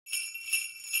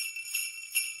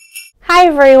Hi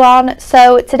everyone,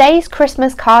 so today's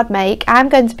Christmas card make, I'm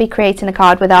going to be creating a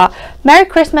card with our Merry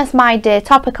Christmas My Dear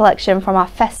topper collection from our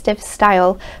Festive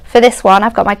Style. For this one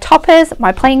I've got my toppers,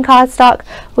 my plain cardstock,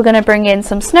 we're going to bring in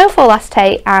some snowfall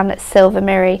acetate and silver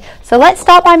mirri. So let's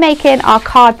start by making our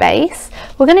card base.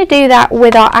 We're going to do that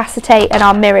with our acetate and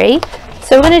our mirri.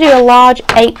 So we're going to do a large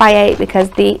 8x8 because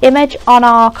the image on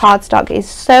our cardstock is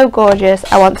so gorgeous,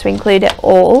 I want to include it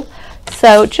all.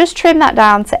 So just trim that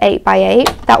down to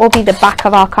 8x8, that will be the back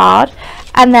of our card.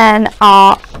 And then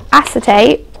our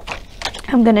acetate,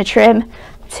 I'm going to trim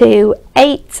to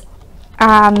 8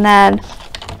 and then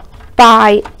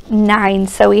by 9.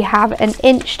 So we have an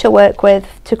inch to work with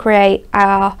to create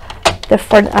the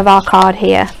front of our card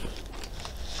here.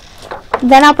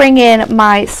 Then I'll bring in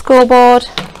my scoreboard.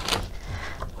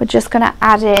 We're just going to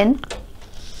add in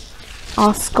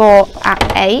our score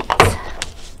at 8.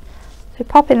 So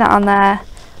popping that on there,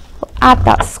 we'll add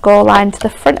that score line to the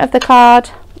front of the card,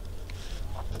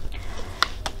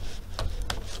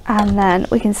 and then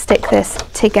we can stick this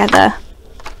together.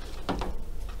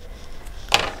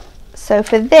 So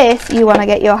for this you want to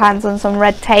get your hands on some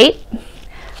red tape.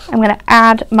 I'm going to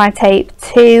add my tape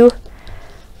to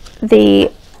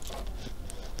the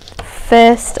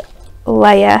first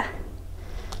layer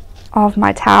of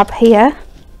my tab here,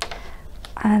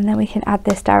 and then we can add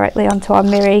this directly onto our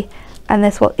mirri. And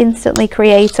this will instantly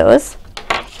create us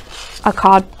a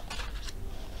card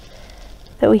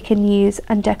that we can use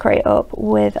and decorate up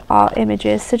with our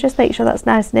images. So just make sure that's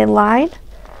nice and in line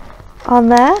on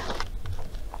there.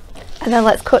 And then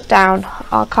let's cut down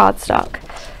our cardstock.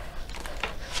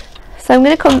 So I'm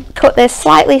going to cut this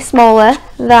slightly smaller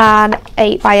than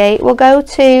 8x8. We'll go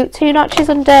to 2 notches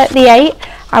under the 8,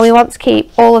 and we want to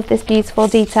keep all of this beautiful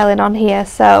detailing on here.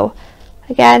 So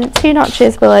again, 2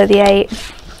 notches below the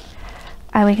 8.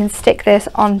 And we can stick this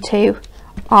onto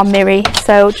our mirri.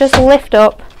 So just lift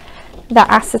up that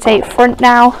acetate front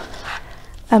now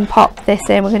and pop this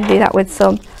in. We're going to do that with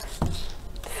some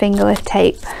finger lift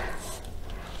tape.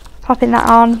 Popping that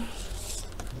on.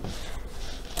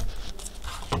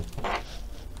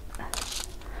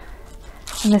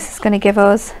 And this is going to give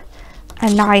us a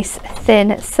nice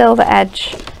thin silver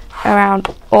edge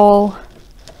around all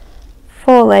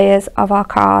 4 layers of our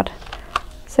card.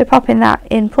 So popping that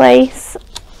in place,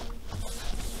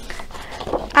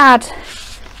 add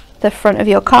the front of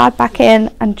your card back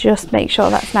in and just make sure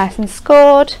that's nice and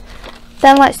scored.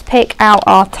 Then let's pick out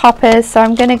our toppers. So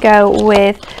I'm going to go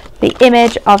with the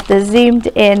image of the zoomed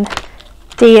in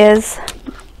deers.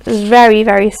 Very,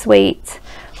 very sweet.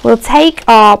 We'll take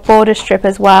our border strip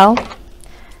as well,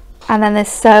 and then there's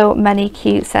so many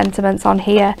cute sentiments on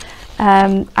here,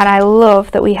 and I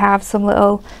love that we have some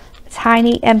little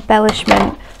tiny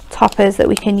embellishment toppers that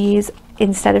we can use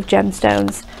instead of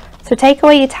gemstones. So take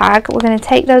away your tag, we're going to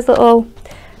take those little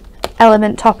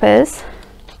element toppers,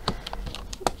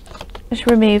 just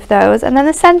remove those, and then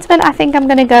the sentiment I think I'm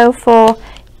going to go for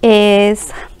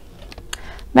is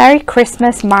Merry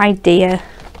Christmas My Dear.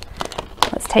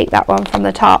 Let's take that one from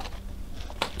the top.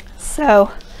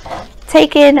 So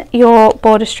taking your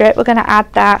border strip, we're going to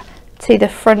add that to the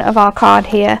front of our card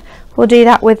here. We'll do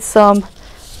that with some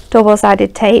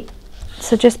double-sided tape.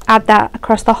 So just add that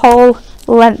across the whole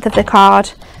length of the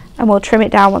card, and we'll trim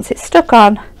it down once it's stuck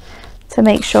on to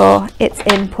make sure it's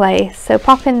in place. So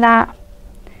popping that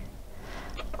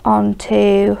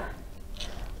onto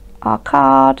our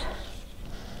card.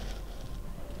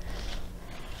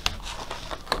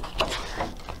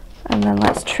 And then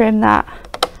let's trim that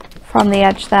from the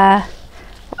edge there.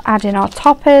 We'll add in our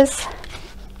toppers.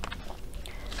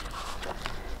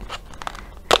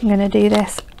 I'm going to do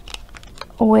this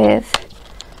with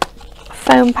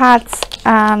foam pads,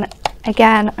 and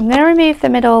again I'm going to remove the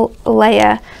middle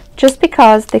layer just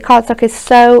because the cardstock is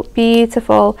so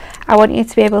beautiful. I want you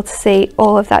to be able to see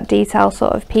all of that detail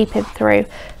sort of peeping through.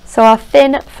 So our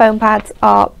thin foam pads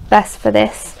are best for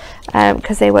this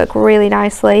because they work really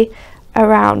nicely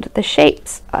around the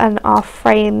shapes and our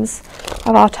frames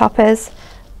of our toppers,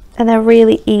 and they're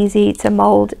really easy to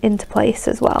mold into place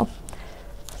as well.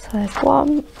 So there's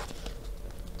 1,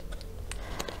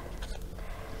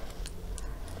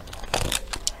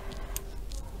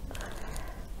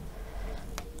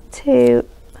 2,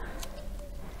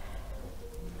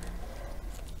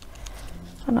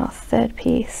 and our third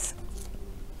piece.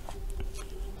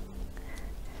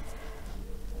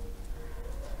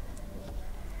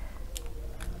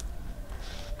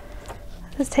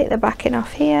 Let's take the backing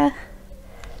off here.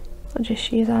 We'll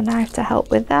just use our knife to help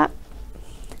with that.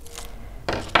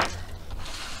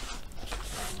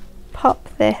 Pop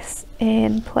this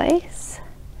in place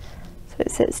so it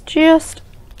sits just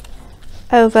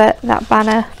over that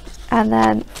banner And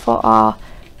then for our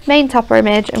main topper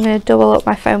image, I'm going to double up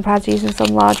my foam pads using some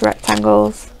large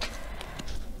rectangles.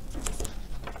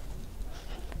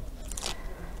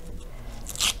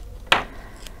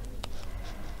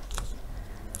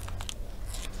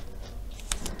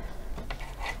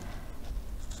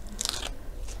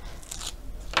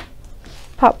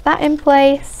 Pop that in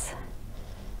place.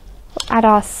 We'll add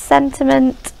our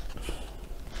sentiment.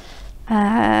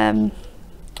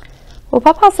 We'll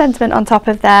pop our sentiment on top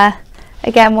of there.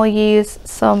 Again, we'll use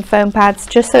some foam pads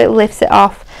just so it lifts it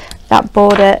off that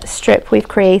border strip we've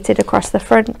created across the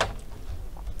front.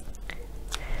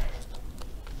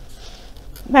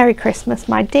 Merry Christmas,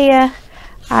 my dear.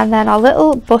 And then our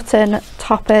little button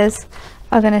toppers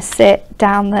are going to sit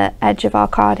down the edge of our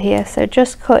card here. So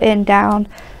just cutting down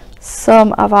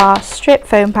some of our strip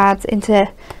foam pads into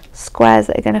squares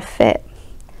that are going to fit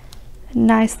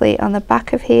nicely on the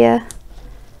back of here.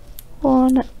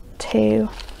 1, 2,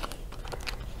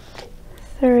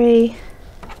 3.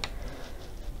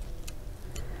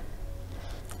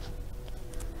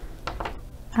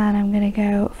 And I'm going to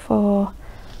go for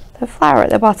the flower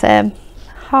at the bottom,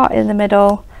 heart in the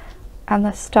middle, and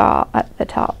the star at the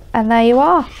top. And there you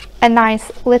are, a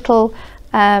nice little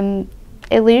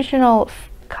illusional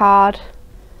card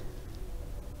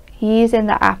using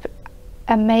the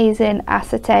amazing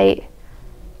acetate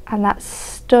and that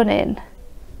stunning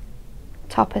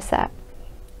topper set.